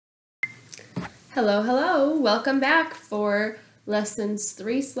Hello, hello. Welcome back for lessons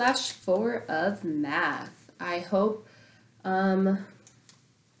 3/4 of math. I hope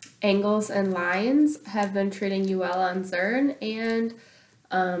angles and lines have been treating you well on Zern and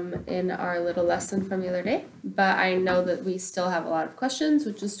in our little lesson from the other day. But I know that we still have a lot of questions,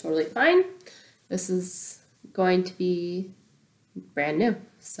 which is totally fine. This is going to be brand new.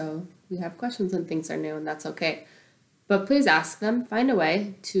 So we have questions when things are new, and that's okay. But please ask them. Find a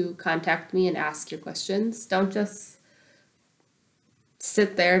way to contact me and ask your questions. Don't just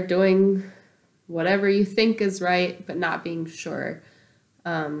sit there doing whatever you think is right, but not being sure.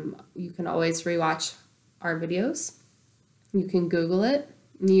 You can always rewatch our videos. You can Google it.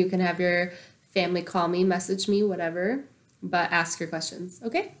 You can have your family call me, message me, whatever, but ask your questions,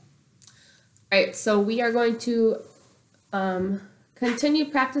 okay? All right, so we are going to continue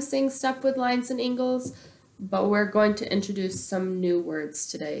practicing stuff with lines and angles, but we're going to introduce some new words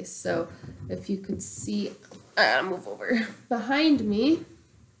today. So if you could see, move over. Behind me,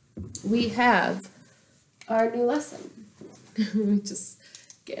 we have our new lesson. Let me just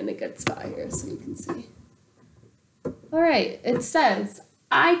get in a good spot here so you can see. All right, it says,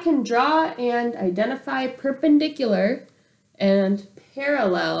 I can draw and identify perpendicular and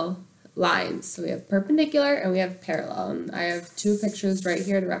parallel lines. So we have perpendicular and we have parallel, and I have two pictures right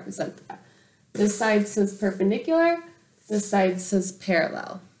here to represent that. This side says perpendicular, this side says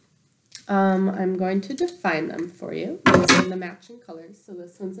parallel. I'm going to define them for you using the matching colors. So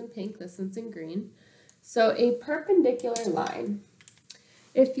this one's in pink, this one's in green. So a perpendicular line,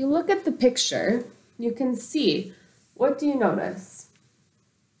 if you look at the picture, you can see, what do you notice?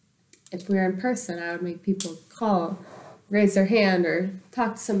 If we were in person, I would make people call, raise their hand, or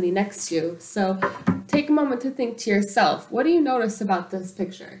talk to somebody next to you. So take a moment to think to yourself, what do you notice about this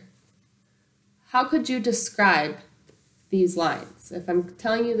picture? How could you describe these lines? If I'm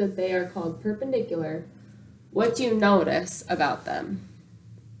telling you that they are called perpendicular, what do you notice about them?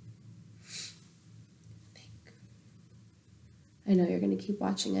 Think. I know you're going to keep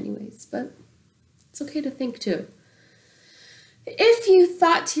watching anyways, but it's okay to think too. If you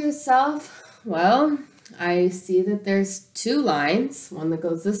thought to yourself, well, I see that there's two lines, one that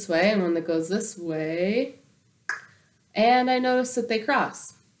goes this way and one that goes this way, and I notice that they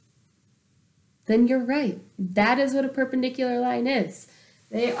cross, then you're right. That is what a perpendicular line is.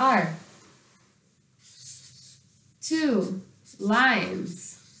 They are two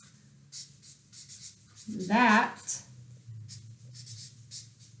lines that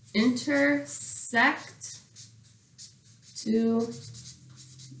intersect to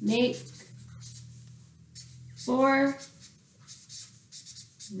make four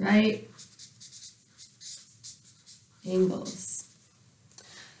right angles.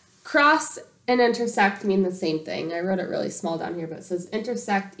 Cross and intersect mean the same thing. I wrote it really small down here, but it says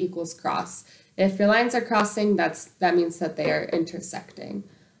intersect equals cross. If your lines are crossing, that means that they are intersecting.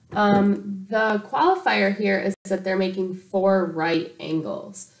 The qualifier here is that they're making four right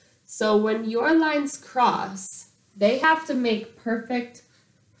angles. So when your lines cross, they have to make perfect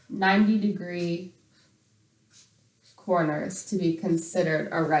 90-degree corners to be considered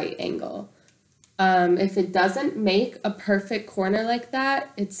a right angle. If it doesn't make a perfect corner like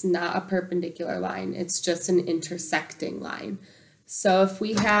that, it's not a perpendicular line. It's just an intersecting line. So if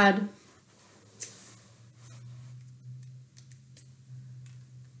we had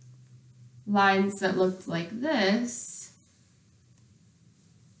lines that looked like this,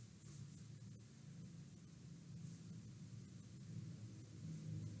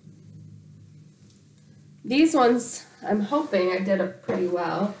 these ones, I'm hoping I did it pretty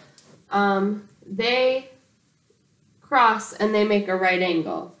well. They cross and they make a right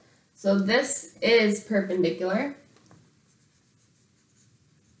angle. So this is perpendicular.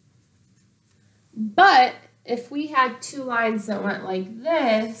 But if we had two lines that went like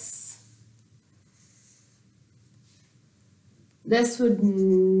this would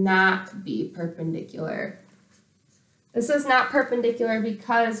not be perpendicular. This is not perpendicular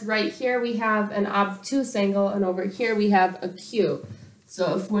because right here we have an obtuse angle and over here we have acute.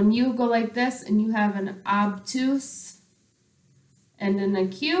 So if when you go like this and you have an obtuse and an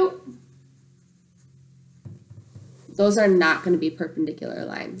acute, those are not going to be perpendicular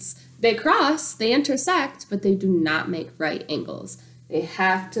lines. They cross, they intersect, but they do not make right angles. They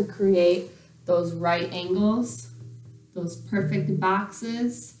have to create those right angles, those perfect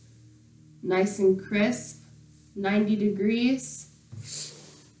boxes, nice and crisp, 90 degrees,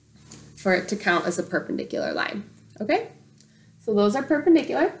 for it to count as a perpendicular line, okay? So those are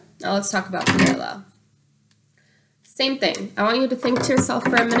perpendicular. Now let's talk about parallel. Same thing. I want you to think to yourself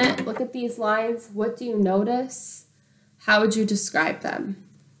for a minute. Look at these lines. What do you notice? How would you describe them?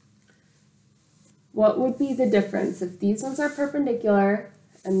 what would be the difference? If these ones are perpendicular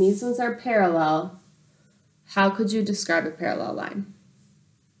and these ones are parallel, how could you describe a parallel line?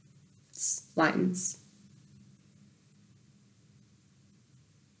 Lines.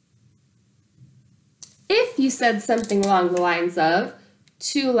 If you said something along the lines of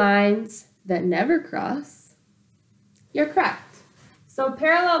two lines that never cross, you're correct. So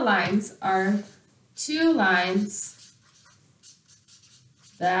parallel lines are two lines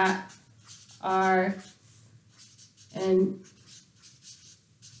that are an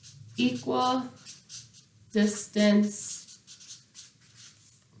equal distance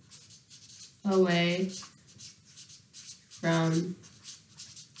away from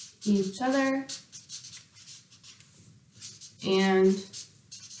each other and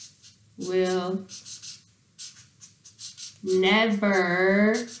will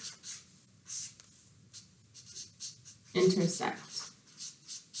never intersect.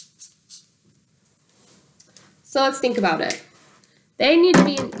 So let's think about it. They need to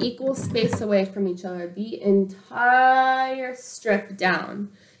be an equal space away from each other, the entire strip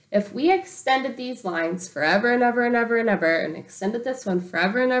down. If we extended these lines forever and ever and ever and ever, and extended this one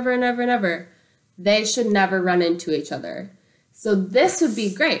forever and ever and ever and ever, they should never run into each other. So this would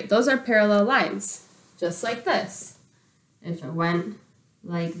be great. Those are parallel lines, just like this. If it went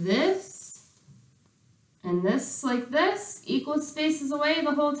like this, and this like this, equal spaces away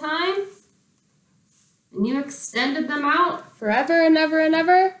the whole time, and you extended them out forever and ever and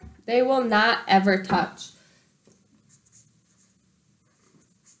ever, they will not ever touch.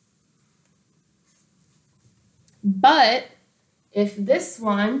 But if this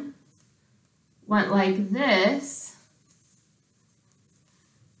one went like this,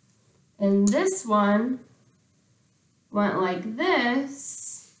 and this one went like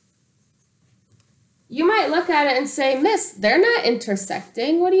this, you might look at it and say, Miss, they're not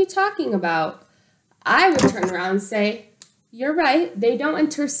intersecting. What are you talking about? I would turn around and say, you're right, they don't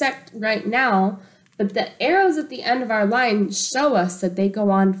intersect right now, but the arrows at the end of our line show us that they go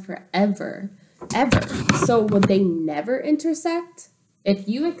on forever, ever. So would they never intersect? If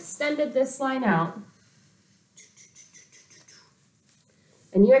you extended this line out,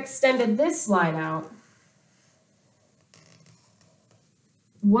 and you extended this line out,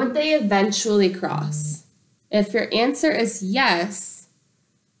 would they eventually cross? If your answer is yes,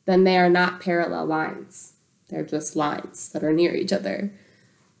 then they are not parallel lines. They're just lines that are near each other.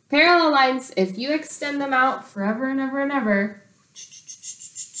 Parallel lines, if you extend them out forever and ever and ever,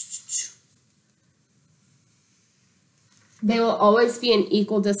 they will always be an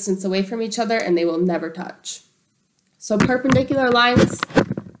equal distance away from each other and they will never touch. So perpendicular lines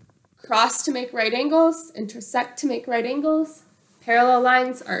cross to make right angles, intersect to make right angles. Parallel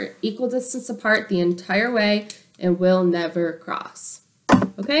lines are equal distance apart the entire way and will never cross.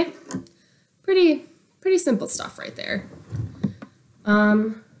 Okay? Pretty simple stuff right there.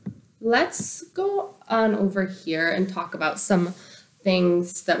 Let's go on over here and talk about some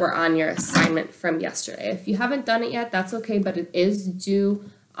things that were on your assignment from yesterday. If you haven't done it yet, that's okay, but it is due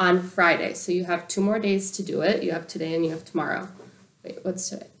on Friday. So you have 2 more days to do it. You have today and you have tomorrow. Wait, what's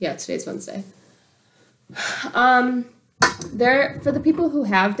today? Yeah, today's Wednesday. For the people who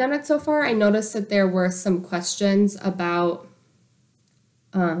have done it so far, I noticed that there were some questions about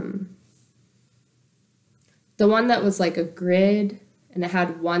the one that was like a grid and it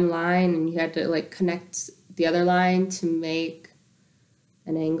had one line and you had to like connect the other line to make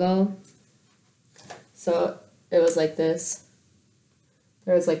an angle. So it was like this.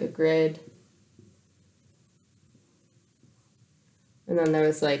 There was like a grid. And then there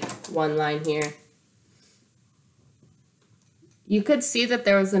was like one line here. You could see that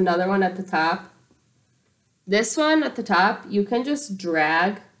there was another one at the top. This one at the top, you can just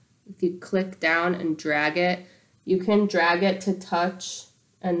drag. If you click down and drag it, you can drag it to touch.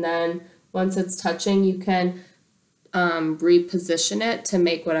 And then once it's touching, you can reposition it to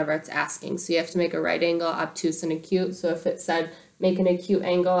make whatever it's asking. So you have to make a right angle, obtuse, and acute. So if it said make an acute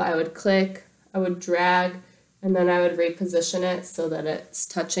angle, I would click, I would drag, and then I would reposition it so that it's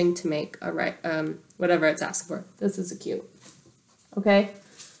touching to make a right, whatever it's asking for. This is acute. Okay.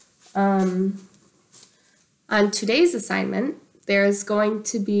 On today's assignment, there's going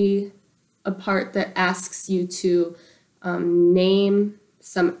to be a part that asks you to name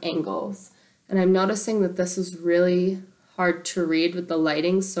some angles. And I'm noticing that this is really hard to read with the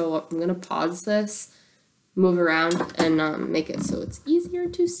lighting, so I'm going to pause this, move around, and make it so it's easier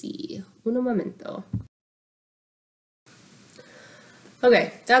to see. Uno momento.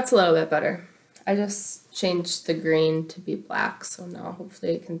 Okay, that's a little bit better. I just changed the green to be black, so now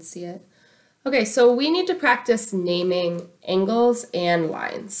hopefully you can see it. Okay, so we need to practice naming angles and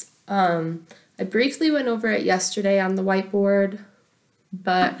lines. I I briefly went over it yesterday on the whiteboard,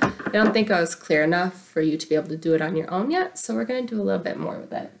 but I don't think I was clear enough for you to be able to do it on your own yet, so we're going to do a little bit more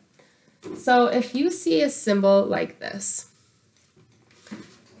with it. So if you see a symbol like this,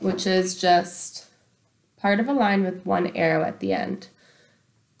 which is just part of a line with one arrow at the end,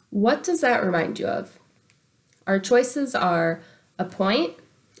 what does that remind you of? Our choices are a point,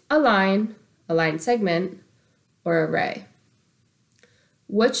 a line segment, or a ray.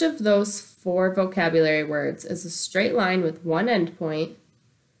 Which of those 4 vocabulary words is a straight line with one endpoint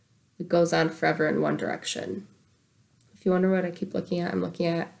that goes on forever in one direction? If you wonder what I keep looking at, I'm looking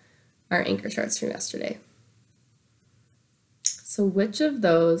at our anchor charts from yesterday. So which of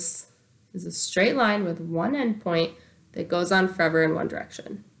those is a straight line with one endpoint that goes on forever in one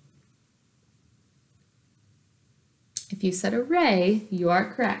direction? If you said a ray, you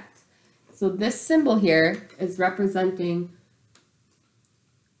are correct. So this symbol here is representing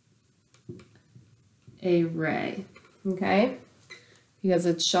a ray, okay? Because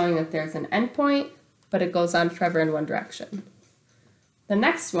it's showing that there's an endpoint, but it goes on forever in one direction. The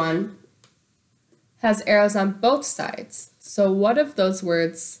next one has arrows on both sides. So what of those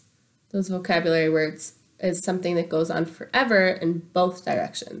words, those vocabulary words, is something that goes on forever in both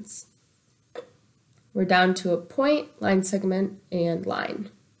directions? We're down to a point, line segment, and line.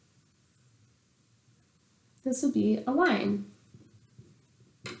 This will be a line.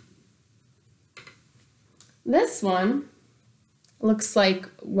 This one looks like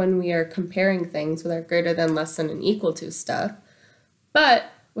when we are comparing things with our greater than, less than, and equal to stuff,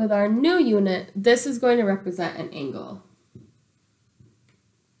 but with our new unit, this is going to represent an angle.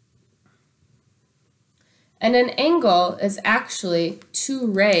 And an angle is actually 2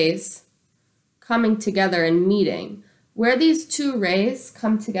 rays coming together and meeting. Where these 2 rays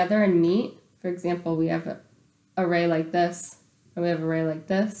come together and meet, for example, we have a ray like this, and we have a ray like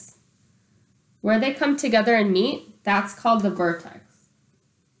this. Where they come together and meet, that's called the vertex.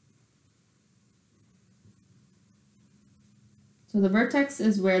 So the vertex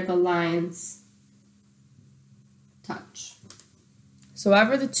is where the lines touch. So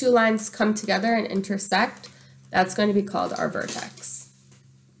wherever the 2 lines come together and intersect, that's going to be called our vertex.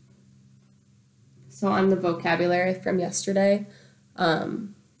 So on the vocabulary from yesterday,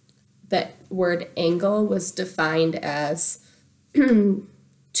 that word angle was defined as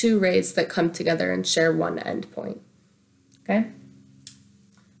 2 rays that come together and share one endpoint. Okay?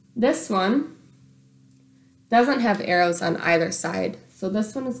 This one doesn't have arrows on either side, so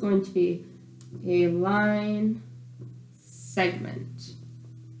this one is going to be a line segment.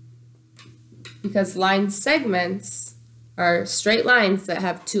 Because line segments are straight lines that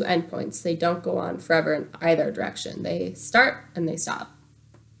have 2 endpoints. They don't go on forever in either direction. They start and they stop.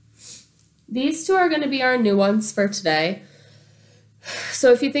 These 2 are going to be our new ones for today.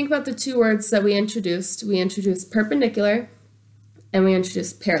 So if you think about the 2 words that we introduced perpendicular and we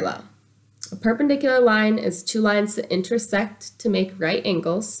introduced parallel. A perpendicular line is 2 lines that intersect to make right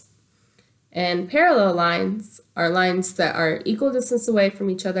angles, and parallel lines are lines that are equal distance away from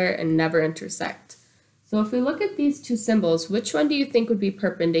each other and never intersect. So if we look at these 2 symbols, which one do you think would be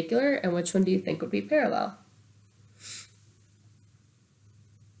perpendicular and which one do you think would be parallel?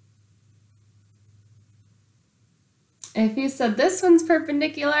 If you said this one's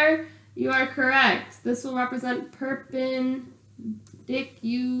perpendicular, you are correct. This will represent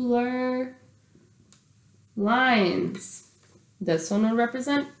perpendicular lines. This one will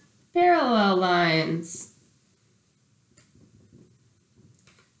represent parallel lines.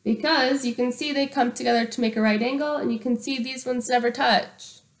 Because you can see they come together to make a right angle, and you can see these ones never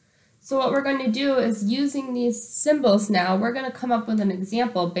touch. So what we're going to do is, using these symbols now, we're going to come up with an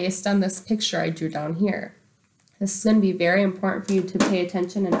example based on this picture I drew down here. This is going to be very important for you to pay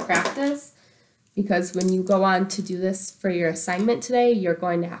attention and practice, because when you go on to do this for your assignment today, you're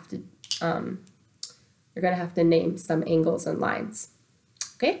going to have to name some angles and lines.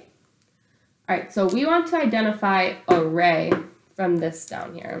 Okay? All right, so we want to identify a ray from this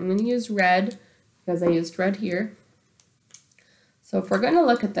down here. I'm going to use red because I used red here. So if we're going to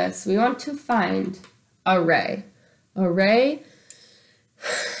look at this, we want to find a ray. A ray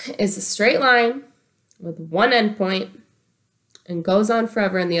is a straight line with one endpoint and goes on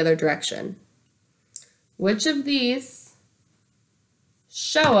forever in the other direction. Which of these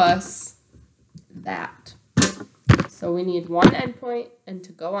show us that? So we need one endpoint and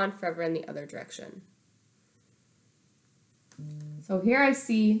to go on forever in the other direction. So here I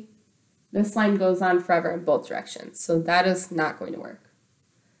see this line goes on forever in both directions, so that is not going to work.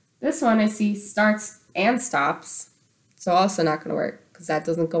 This one I see starts and stops, so also not going to work because that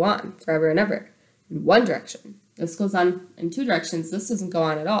doesn't go on forever and ever in one direction. This goes on in 2 directions. This doesn't go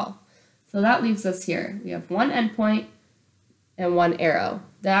on at all. So that leaves us here. We have one endpoint and one arrow.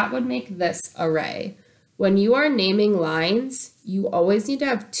 That would make this a ray. When you are naming lines, you always need to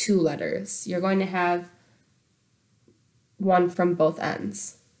have two letters. You're going to have one from both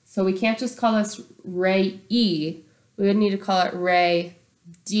ends. So we can't just call this ray E. We would need to call it ray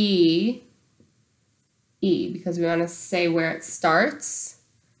D E because we want to say where it starts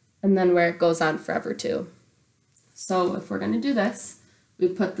and then where it goes on forever too. So if we're going to do this, we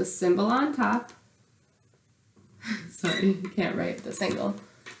put the symbol on top. Sorry, you can't write at this angle.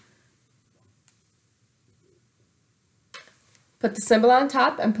 Put the symbol on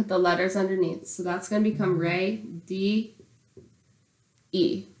top and put the letters underneath. So that's going to become ray D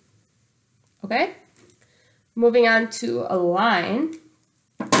E. Okay? Moving on to a line.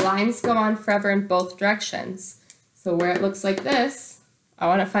 Lines go on forever in both directions. So where it looks like this, I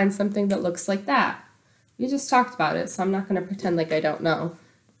want to find something that looks like that. We just talked about it, so I'm not going to pretend like I don't know.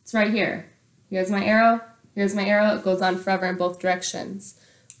 It's right here. Here's my arrow. Here's my arrow. It goes on forever in both directions.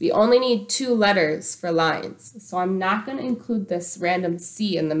 We only need two letters for lines, so I'm not going to include this random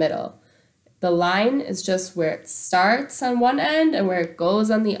C in the middle. The line is just where it starts on one end and where it goes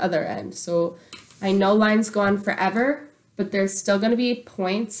on the other end. So I know lines go on forever, but there's still going to be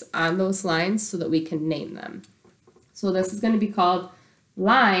points on those lines so that we can name them. So this is going to be called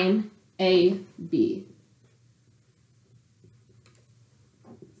line AB.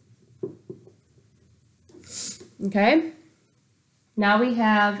 Okay? Now we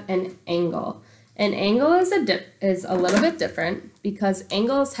have an angle. An angle is a little bit different because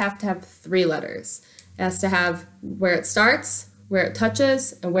angles have to have three letters. It has to have where it starts, where it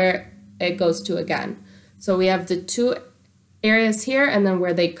touches, and where it goes to again. So we have the two areas here and then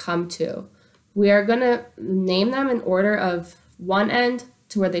where they come to. We are going to name them in order of one end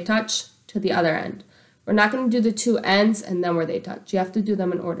to where they touch to the other end. We're not going to do the two ends and then where they touch. You have to do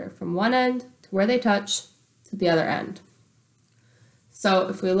them in order from one end to where they touch to the other end. So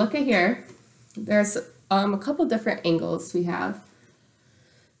if we look at here, there's a couple different angles we have.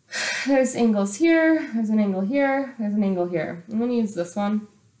 There's angles here, there's an angle here, there's an angle here. I'm going to use this one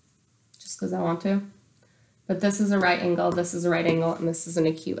just because I want to. But this is a right angle, this is a right angle, and this is an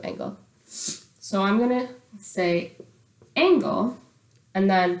acute angle. So I'm going to say angle, and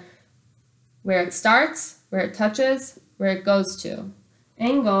then where it starts, where it touches, where it goes to.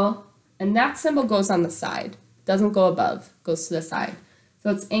 Angle, and that symbol goes on the side. Doesn't go above, goes to the side.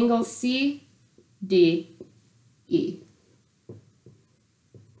 So it's angle C, D, E.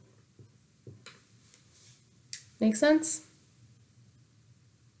 Make sense?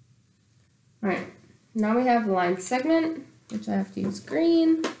 All right, now we have line segment, which I have to use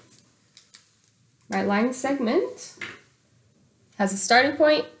green. My line segment has a starting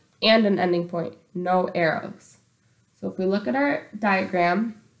point and an ending point, no arrows. So if we look at our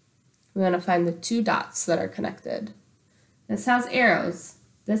diagram, we want to find the two dots that are connected. This has arrows,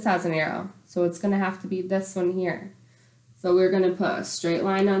 this has an arrow, so it's going to have to be this one here. So we're going to put a straight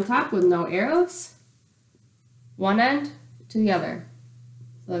line on top with no arrows, one end to the other.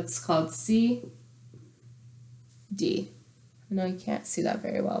 So it's called C, D. I know you can't see that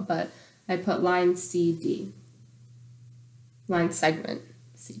very well, but I put line CD, line segment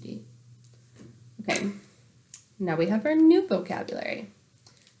CD. Okay, now we have our new vocabulary.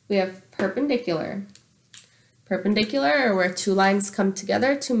 We have perpendicular. Perpendicular are where two lines come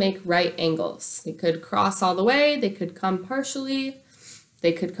together to make right angles. They could cross all the way, they could come partially,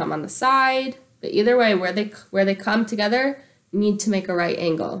 they could come on the side, but either way, where they come together, you need to make a right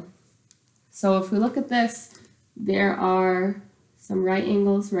angle. So if we look at this, there are some right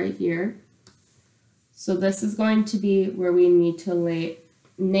angles right here. So this is going to be where we need to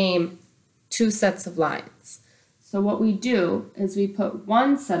name two sets of lines. So what we do is we put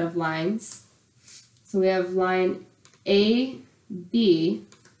one set of lines. So we have line AB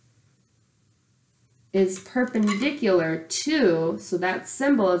is perpendicular to, so that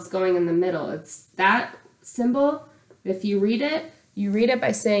symbol is going in the middle. It's that symbol, if you read it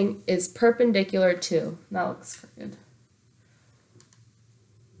by saying is perpendicular to. That looks crooked.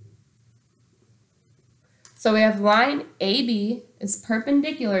 So we have line AB is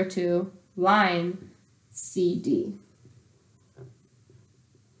perpendicular to line CD.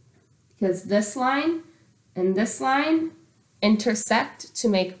 Because this line and this line intersect to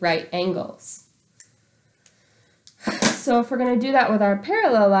make right angles. So if we're going to do that with our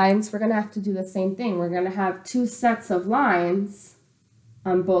parallel lines, we're going to have to do the same thing. We're going to have two sets of lines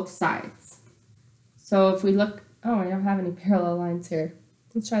on both sides. So if we look, oh, I don't have any parallel lines here.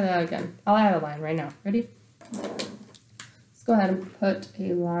 Let's try that again. I'll add a line right now. Ready? Let's go ahead and put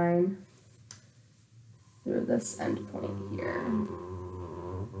a line through this end point here.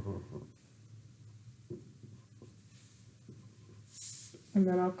 and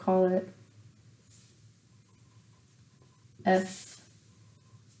then I'll call it F,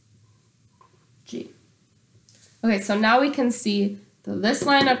 G. Okay, so now we can see that this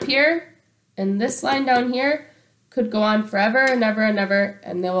line up here and this line down here could go on forever and ever and ever,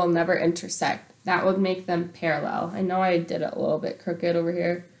 and they will never intersect. That would make them parallel. I know I did it a little bit crooked over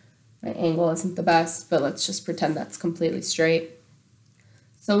here. My angle isn't the best, but let's just pretend that's completely straight.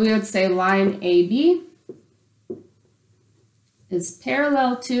 So we would say line AB is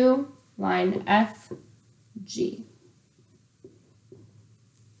parallel to line FG.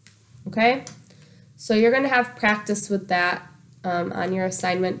 Okay, so you're going to have practice with that on your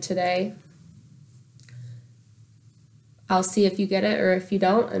assignment today. I'll see if you get it or if you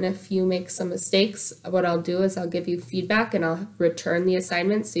don't, and if you make some mistakes, what I'll do is I'll give you feedback and I'll return the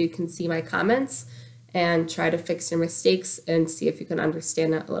assignment so you can see my comments and try to fix your mistakes and see if you can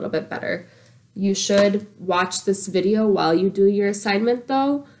understand it a little bit better. You should watch this video while you do your assignment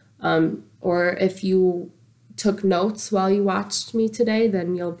though, or if you took notes while you watched me today,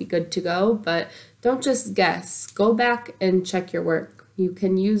 then you'll be good to go, but don't just guess. Go back and check your work. You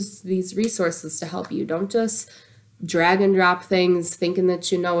can use these resources to help you. Don't just drag and drop things thinking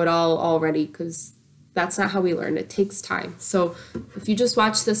that you know it all already, because that's not how we learn. It takes time. So if you just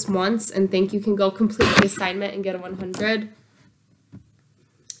watch this once and think you can go complete the assignment and get a 100,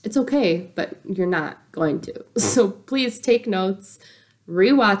 it's okay, but you're not going to. So please take notes,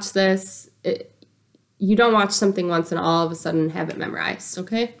 rewatch this. You don't watch something once and all of a sudden have it memorized,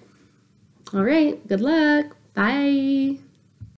 okay? All right, good luck. Bye.